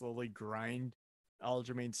gonna slowly grind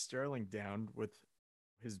Aljamain Sterling down with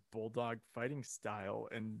his bulldog fighting style,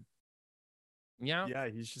 and Yeah, yeah,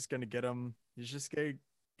 he's just gonna get him. He's just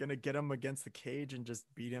gonna get him against the cage and just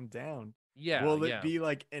beat him down. yeah, Will it yeah. be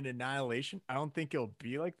like an annihilation? I don't think it'll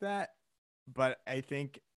be like that, but I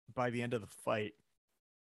think by the end of the fight,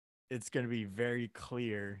 it's gonna be very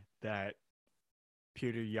clear that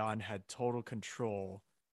Petr Yan had total control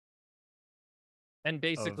And of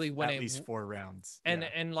basically, when at it least 4 rounds. and Yeah.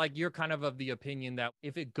 and like you're kind of the opinion that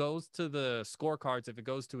if it goes to the scorecards, if it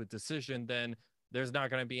goes to a decision, then there's not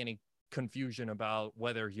going to be any confusion about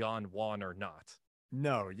whether Jan won or not.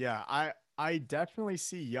 No, yeah. I definitely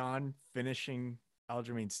see Jan finishing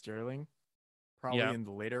Aljamain Sterling probably Yeah. in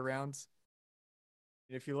the later rounds.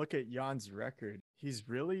 If you look at Jan's record, he's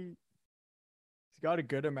got a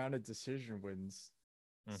good amount of decision wins.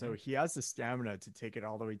 Mm-hmm. So he has the stamina to take it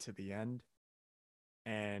all the way to the end.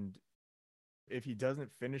 And if he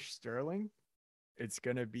doesn't finish Sterling, it's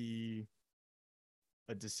going to be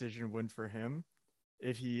a decision win for him.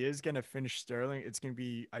 If he is going to finish Sterling, it's going to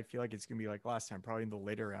be, I feel like it's going to be like last time, probably in the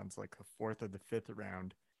later rounds, like the fourth or the fifth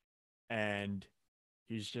round. And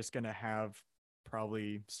he's just going to have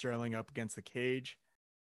probably Sterling up against the cage,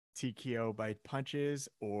 TKO by punches,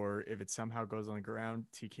 or if it somehow goes on the ground,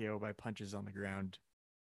 TKO by punches on the ground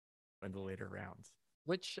in the later rounds.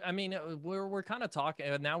 Which I mean, we're kind of talking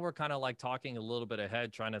now. We're kind of like talking a little bit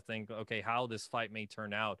ahead, trying to think, okay, how this fight may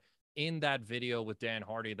turn out. In that video with Dan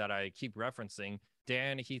Hardy that I keep referencing,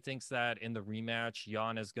 Dan he thinks that in the rematch,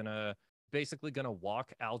 Jan is gonna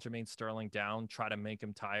walk Aljamain Sterling down, try to make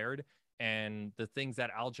him tired. And the things that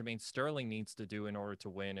Aljamain Sterling needs to do in order to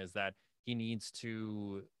win is that he needs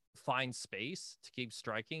to find space to keep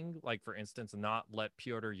striking. Like for instance, not let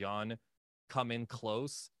Petr Yan come in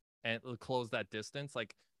close and close that distance.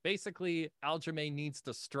 Like basically, Aljamain needs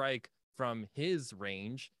to strike from his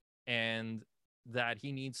range, and that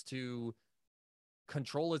he needs to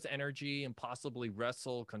control his energy and possibly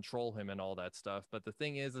wrestle, control him, and all that stuff. But the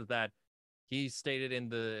thing is that he stated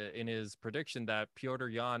in his prediction that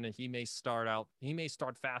Petr Yan, he may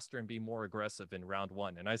start faster and be more aggressive in round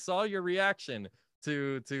 1. And I saw your reaction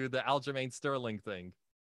to the Aljamain Sterling thing.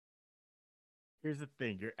 Here's the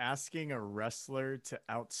thing. You're asking a wrestler to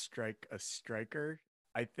outstrike a striker.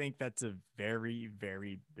 I think that's a very,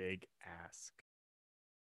 very big ask.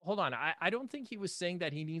 Hold on. I don't think he was saying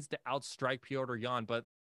that he needs to outstrike Petr Yan, but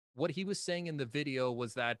what he was saying in the video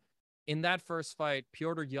was that in that first fight,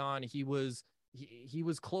 Petr Yan, he was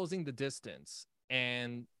closing the distance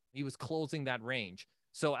and he was closing that range.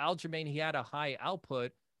 So Aljamain, he had a high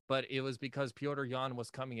output, but it was because Petr Yan was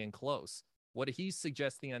coming in close. What he's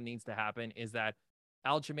suggesting that needs to happen is that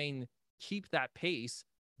Aljamain keep that pace,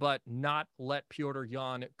 but not let Petr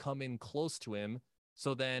Yan come in close to him.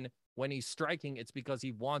 So then when he's striking, it's because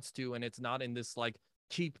he wants to, and it's not in this like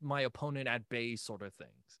keep my opponent at bay sort of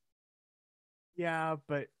things. Yeah,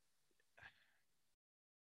 but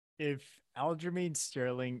if Aljamain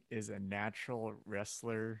Sterling is a natural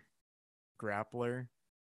wrestler, grappler,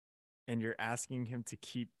 and you're asking him to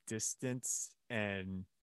keep distance and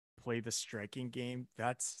play the striking game,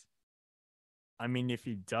 I mean, if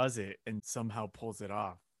he does it and somehow pulls it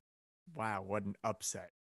off, wow, what an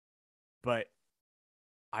upset. But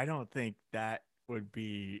I don't think that would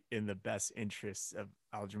be in the best interests of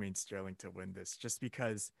Aljamain Sterling to win this, just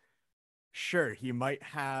because, sure, he might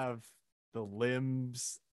have the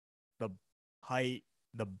limbs, the height,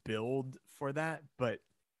 the build for that, but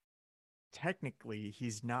technically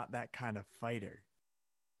he's not that kind of fighter.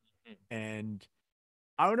 And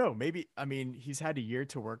I don't know, maybe, I mean, he's had a year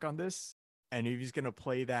to work on this, and if he's going to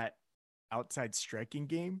play that outside striking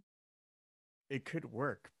game, it could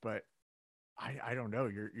work, but I don't know.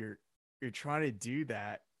 You're trying to do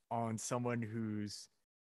that on someone who's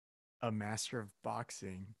a master of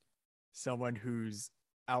boxing, someone who's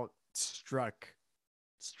outstruck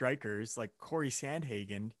strikers like Corey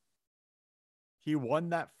Sandhagen. He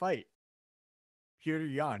won that fight.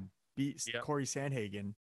 Petr Yan beat Corey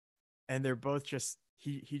Sandhagen, and they're both just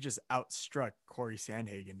he just outstruck Corey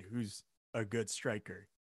Sandhagen, who's a good striker.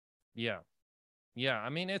 Yeah. Yeah, I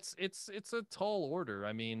mean it's a tall order.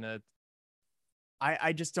 I mean,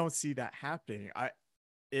 I just don't see that happening.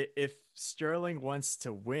 If Sterling wants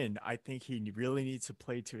to win, I think he really needs to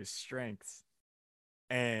play to his strengths.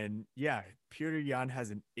 And yeah, Petr Yan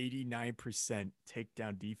has an 89%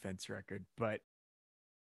 takedown defense record, but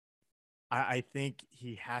I think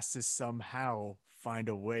he has to somehow find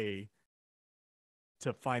a way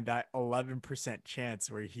to find that 11%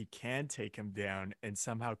 chance where he can take him down and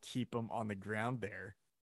somehow keep him on the ground there,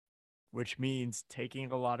 which means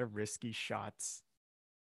taking a lot of risky shots.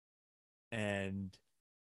 And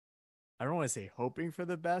I don't want to say hoping for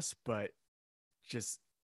the best, but just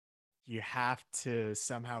you have to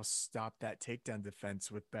somehow stop that takedown defense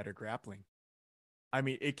with better grappling. I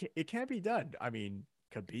mean, it can be done. I mean,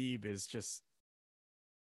 Khabib is just,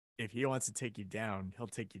 if he wants to take you down, he'll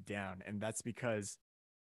take you down. And that's because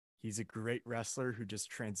he's a great wrestler who just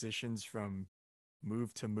transitions from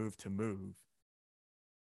move to move to move.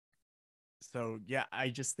 So, yeah, I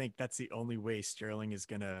just think that's the only way Sterling is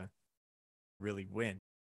going to really win.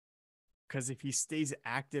 Because if he stays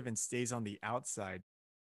active and stays on the outside,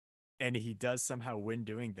 and he does somehow win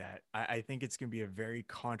doing that, I think it's going to be a very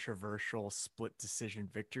controversial split decision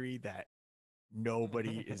victory that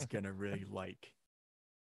nobody is going to really like.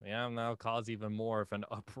 Yeah, and that'll cause even more of an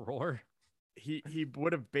uproar. He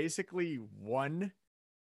would have basically won,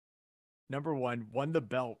 number one, won the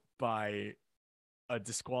belt by a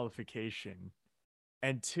disqualification,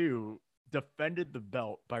 and two, defended the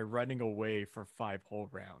belt by running away for 5 whole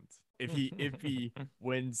rounds. If he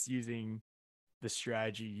wins using the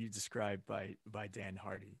strategy you described by Dan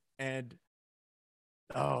Hardy. And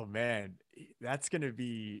oh man, that's gonna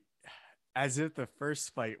be as if the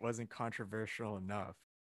first fight wasn't controversial enough.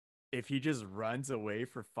 If he just runs away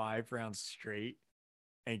for 5 rounds straight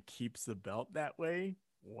and keeps the belt that way,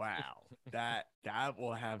 wow, that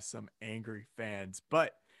will have some angry fans.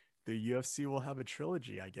 But the UFC will have a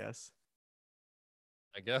trilogy, I guess.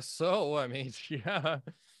 I guess so. I mean, yeah.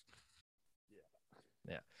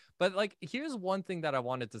 Yeah. But like, here's one thing that I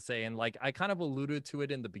wanted to say, and like, I kind of alluded to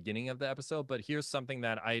it in the beginning of the episode, but here's something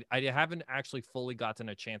that I haven't actually fully gotten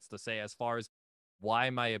a chance to say as far as why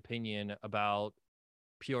my opinion about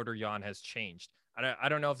Petr Yan has changed. I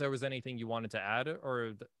don't know if there was anything you wanted to add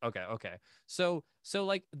or okay. So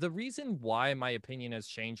like the reason why my opinion has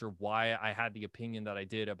changed, or why I had the opinion that I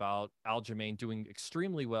did about Aljamain doing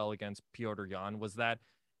extremely well against Petr Yan, was that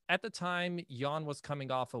at the time Yan was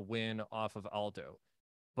coming off a win off of Aldo,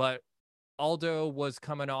 but Aldo was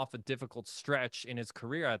coming off a difficult stretch in his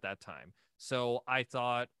career at that time. So I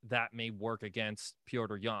thought that may work against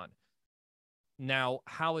Petr Yan. Now,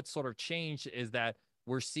 how it sort of changed is that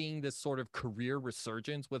we're seeing this sort of career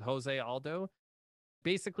resurgence with Jose Aldo.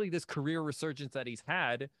 Basically, this career resurgence that he's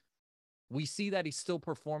had, we see that he's still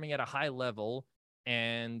performing at a high level,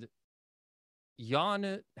 and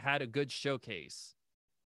Yan had a good showcase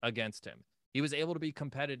against him. He was able to be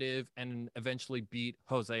competitive and eventually beat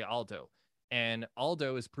Jose Aldo. And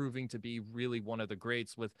Aldo is proving to be really one of the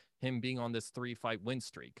greats with him being on this 3-fight win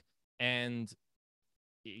streak. And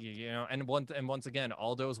once again,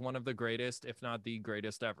 Aldo is one of the greatest, if not the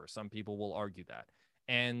greatest ever. Some people will argue that.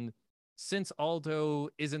 And since Aldo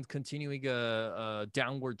isn't continuing a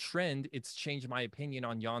downward trend, it's changed my opinion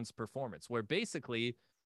on Jan's performance, where basically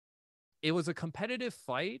it was a competitive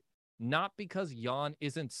fight, not because Jan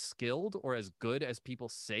isn't skilled or as good as people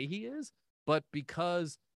say he is, but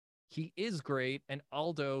because he is great and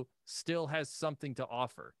Aldo still has something to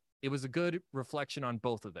offer. It was a good reflection on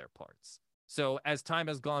both of their parts. So as time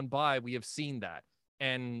has gone by, we have seen that.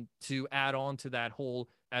 And to add on to that whole,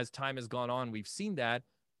 as time has gone on, we've seen that.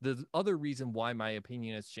 The other reason why my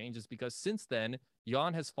opinion has changed is because since then,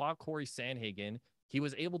 Jan has fought Corey Sandhagen. He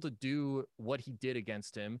was able to do what he did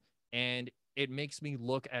against him. And it makes me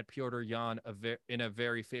look at Petr Yan in a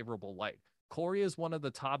very favorable light. Corey is one of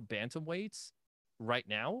the top bantamweights right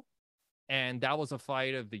now, and that was a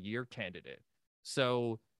fight of the year candidate.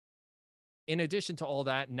 So in addition to all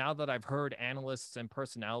that, now that I've heard analysts and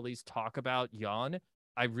personalities talk about Yan,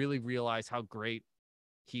 I really realize how great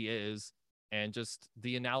he is, and just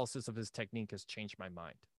the analysis of his technique has changed my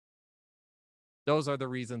mind. Those are the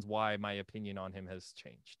reasons why my opinion on him has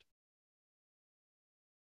changed.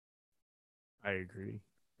 I agree.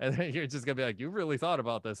 And then you're just gonna be like, you really thought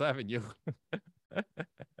about this, haven't you?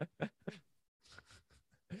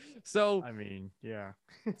 So I mean, yeah.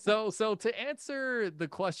 so to answer the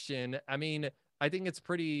question, I mean, I think it's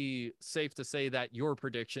pretty safe to say that your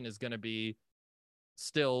prediction is gonna be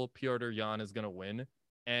still Petr Yan is gonna win.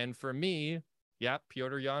 And for me, yeah,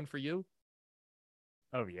 Petr Yan for you.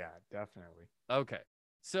 Oh yeah, definitely. Okay.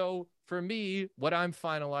 So for me, what I'm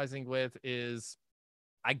finalizing with is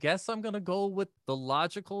I guess I'm going to go with the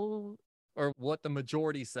logical, or what the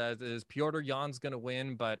majority says is Petr Yan's going to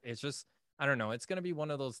win, but it's just, I don't know. It's going to be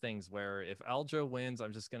one of those things where if Aljo wins,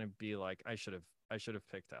 I'm just going to be like, I should have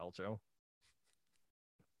picked Aljo.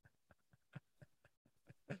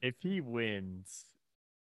 If he wins,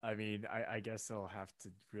 I mean, I guess it'll have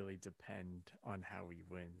to really depend on how he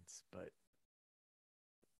wins, but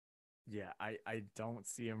yeah, I don't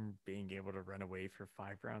see him being able to run away for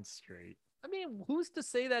 5 rounds straight. I mean, who's to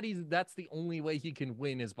say that that's the only way he can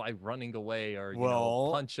win is by running away or, Well,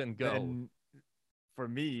 punch and go? then for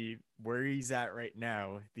me, where he's at right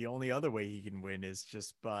now, the only other way he can win is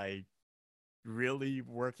just by really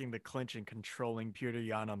working the clinch and controlling Petr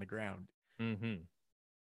Yan on the ground. Mm-hmm.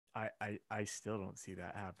 I still don't see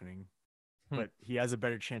that happening. Hmm. But he has a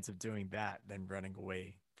better chance of doing that than running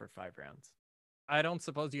away for 5 rounds. I don't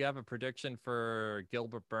suppose you have a prediction for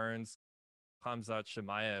Gilbert Burns, Khamzat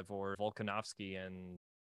Chimaev, or Volkanovski and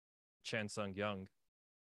Sung Jung.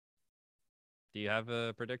 Do you have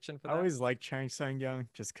a prediction for I that? always like Sung Jung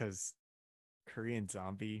just because Korean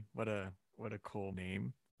Zombie. What a cool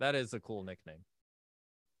name. That is a cool nickname.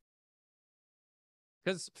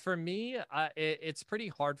 Because for me, it's pretty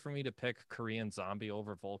hard for me to pick Korean Zombie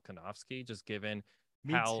over Volkanovski,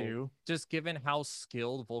 Me too. just given how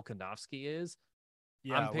skilled Volkanovski is.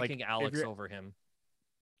 I'm Yeah, like picking if Alex you're over him.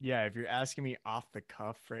 yeah, if you're asking me off the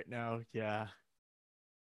cuff right now, yeah,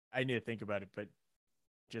 I need to think about it, but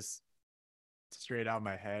just straight out of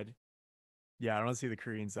my head, yeah, I don't see the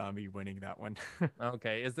Korean Zombie winning that one.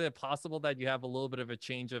 Okay, is it possible that you have a little bit of a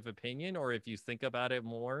change of opinion, or if you think about it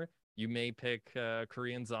more, you may pick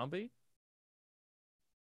Korean Zombie?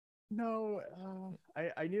 No,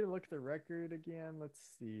 I need to look at the record again. Let's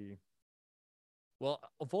see. Well,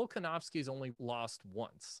 Volkanovski's only lost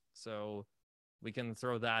once, so we can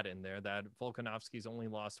throw that in there. That Volkanovski's only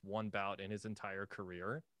lost one bout in his entire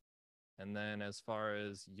career. And then as far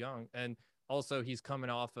as Young, and also he's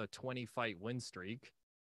coming off a 20 fight win streak.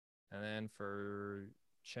 And then for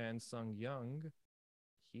Sung Jung,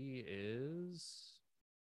 he is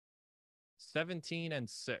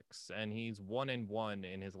 17-6, and he's 1-1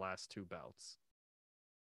 in his last two bouts.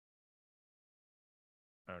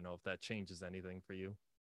 I don't know if that changes anything for you.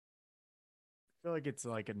 I feel like it's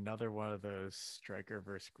like another one of those striker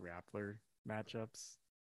versus grappler matchups.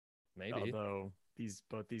 Maybe. Although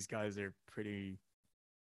both these guys are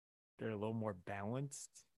they're a little more balanced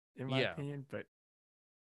in my Yeah. opinion, but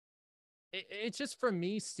it's just for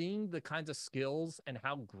me seeing the kinds of skills and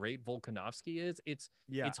how great Volkanovski is.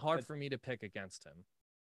 Yeah, It's hard for me to pick against him.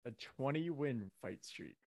 a 20 win fight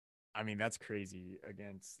streak. I mean, that's crazy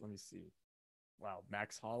against, let me see. Wow,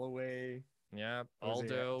 Max Holloway, Yeah, Jose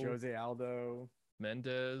Aldo, Jose Aldo.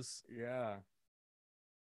 Mendez. Yeah.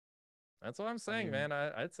 That's what I'm I saying, mean,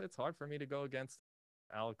 man. It's hard for me to go against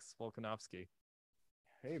Alex Volkanovski.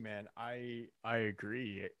 hey man, I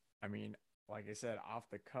agree. I mean, like I said, off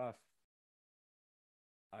the cuff,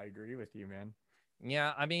 I agree with you, man.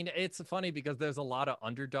 Yeah, I mean, it's funny because there's a lot of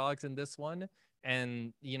underdogs in this one.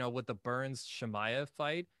 And, with the Burns Chimaev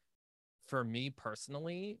fight, for me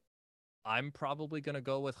personally, I'm probably going to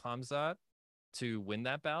go with Khamzat to win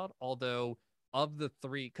that bout. Although, of the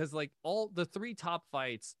three, because like all the three top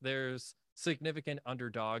fights, there's significant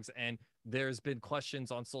underdogs. And there's been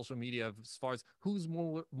questions on social media as far as who's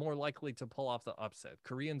more likely to pull off the upset,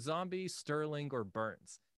 Korean Zombie, Sterling, or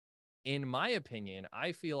Burns. In my opinion,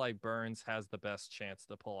 I feel like Burns has the best chance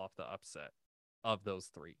to pull off the upset of those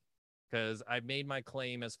three. Because I've made my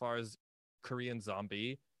claim as far as Korean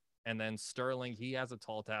Zombie, and then Sterling, he has a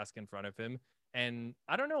tall task in front of him. And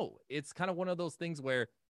I don't know, it's kind of one of those things where,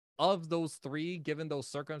 of those three, given those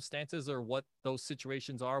circumstances or what those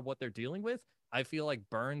situations are, what they're dealing with, I feel like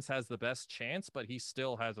Burns has the best chance, but he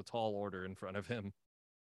still has a tall order in front of him.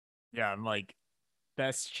 Yeah, I'm like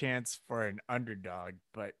best chance for an underdog,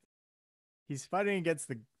 but he's fighting against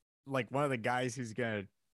the like one of the guys who's gonna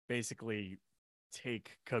basically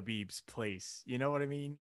take Khabib's place. You know what I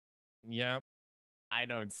mean? Yeah. I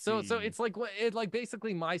don't So see. it's like what it like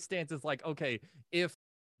basically my stance is like, okay, if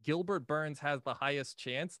Gilbert Burns has the highest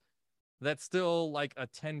chance, that's still like a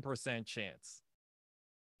 10% chance.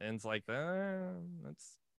 And it's like,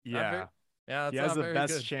 that's not very, Yeah, yeah, he that's has not the very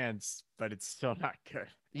best good. chance, but it's still not good.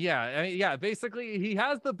 Yeah, I mean, yeah, basically he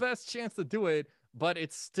has the best chance to do it, but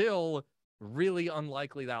it's still really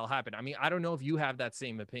unlikely that'll happen. I mean, I don't know if you have that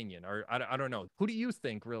same opinion, or I don't know. Who do you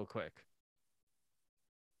think, real quick?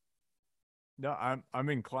 No, I'm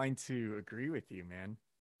inclined to agree with you, man.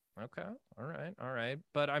 Okay, all right, all right.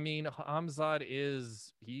 But I mean, Hamzat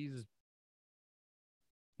he's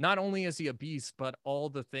not only is he a beast, but all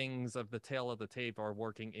the things of the tail of the tape are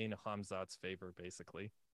working in Hamzat's favor,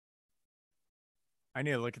 basically. I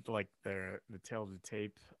need to look at the tail of the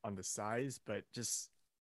tape on the size, but just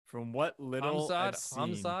from what little I've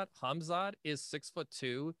seen, Hamzat is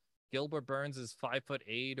 6'2". Gilbert Burns is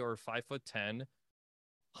 5'8" or 5'10".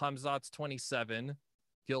 Hamzat's 27.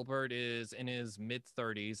 Gilbert is in his mid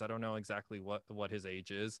 30s. I don't know exactly what his age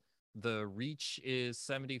is. The reach is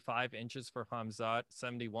 75 inches for Hamzat,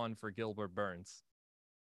 71 for Gilbert Burns.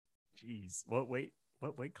 geez, what weight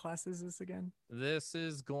class is this again? This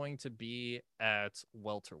is going to be at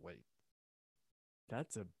welterweight.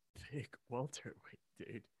 That's a big welterweight,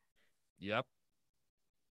 dude. Yep,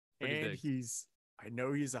 pretty And big. I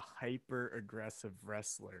know he's a hyper aggressive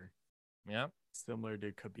wrestler, Yep. similar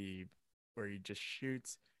to Khabib, where he just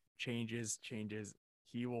shoots, changes.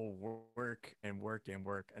 He will work and work and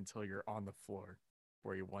work until you're on the floor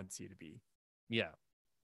where he wants you to be. Yeah.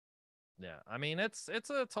 Yeah. I mean, it's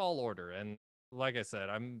a tall order, and like I said,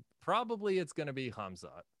 I'm probably it's gonna be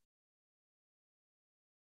Hamzat.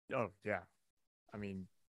 Oh yeah, I mean,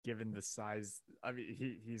 given the size, I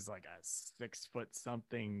mean, he's like a 6 foot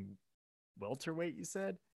something welterweight. You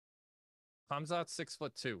said, Hamzat's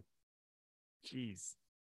 6'2". jeez,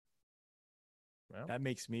 Well, that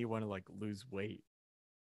makes me want to like lose weight.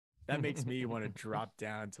 That makes me want to drop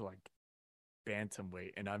down to like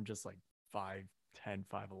bantamweight, and I'm just like 5'10",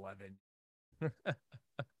 5'11".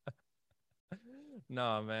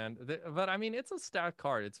 No, man. But I mean, it's a stacked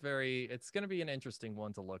card. It's going to be an interesting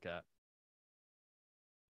one to look at.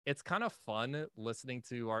 It's kind of fun listening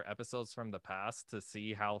to our episodes from the past to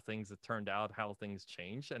see how things have turned out, how things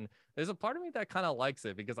changed. And there's a part of me that kind of likes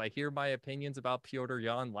it because I hear my opinions about Petr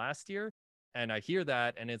Yan last year, and I hear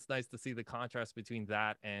that, and it's nice to see the contrast between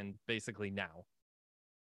that and basically now.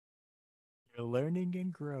 You're learning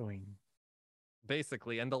and growing.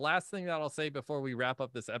 Basically. And the last thing that I'll say before we wrap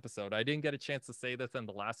up this episode, I didn't get a chance to say this in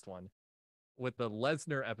the last one. With the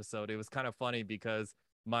Lesnar episode, it was kind of funny because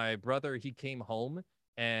my brother, he came home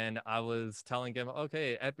and I was telling him,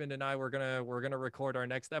 okay, Edmund and I we're gonna record our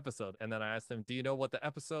next episode. And then I asked him, do you know what the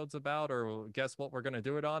episode's about, or guess what we're gonna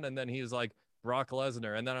do it on? And then he was like, Brock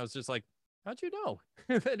Lesnar. And then I was just like, how'd you know?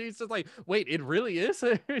 And he's just like, wait, it really is?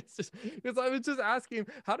 It's just because I was just asking him,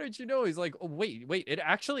 how did you know? He's like, oh, wait, it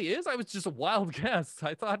actually is? I was just a wild guess.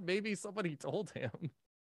 I thought maybe somebody told him.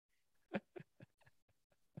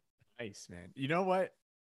 Nice, man. You know what?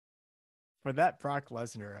 For that Brock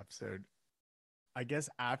Lesnar episode, I guess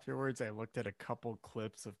afterwards I looked at a couple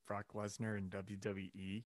clips of Brock Lesnar in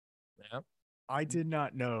WWE. Yeah. I did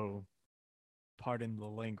not know, pardon the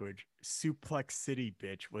language, Suplex City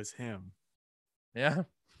bitch was him. Yeah.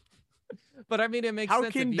 But I mean, it makes How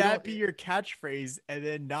sense if can you don't. that be your catchphrase and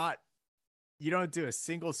then not you don't do a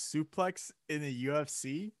single suplex in the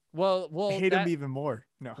UFC? Well, I well, hate him that even more.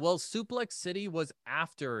 No. well, Suplex City was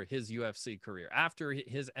after his UFC career, after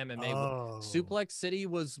his MMA. Oh. Suplex City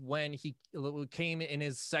was when he came in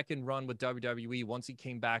his second run with WWE once he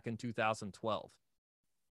came back in 2012.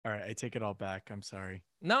 All right, I take it all back. I'm sorry.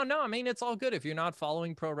 No, no, I mean it's all good. If you're not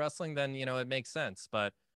following pro wrestling, then it makes sense.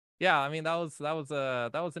 But yeah, I mean that was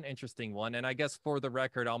an interesting one. And I guess for the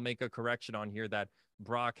record, I'll make a correction on here that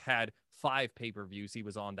Brock had 5 pay-per-views he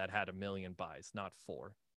was on that had 1,000,000 buys, not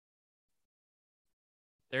 4.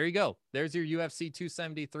 There you go. There's your UFC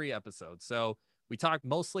 273 episode. So we talked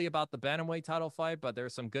mostly about the Bantamweight title fight, but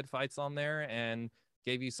there's some good fights on there and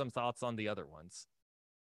gave you some thoughts on the other ones.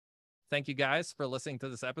 Thank you guys for listening to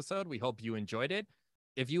this episode. We hope you enjoyed it.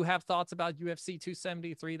 If you have thoughts about UFC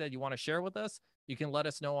 273 that you want to share with us, you can let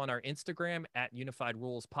us know on our Instagram at Unified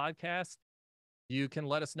Rules Podcast. You can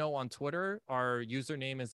let us know on Twitter. Our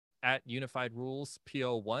username is at Unified Rules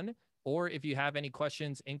PO1. Or if you have any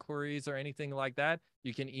questions, inquiries, or anything like that,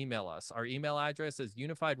 you can email us. Our email address is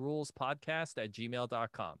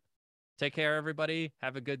unifiedrulespodcast@gmail.com. Take care, everybody.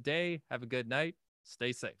 Have a good day. Have a good night.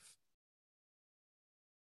 Stay safe.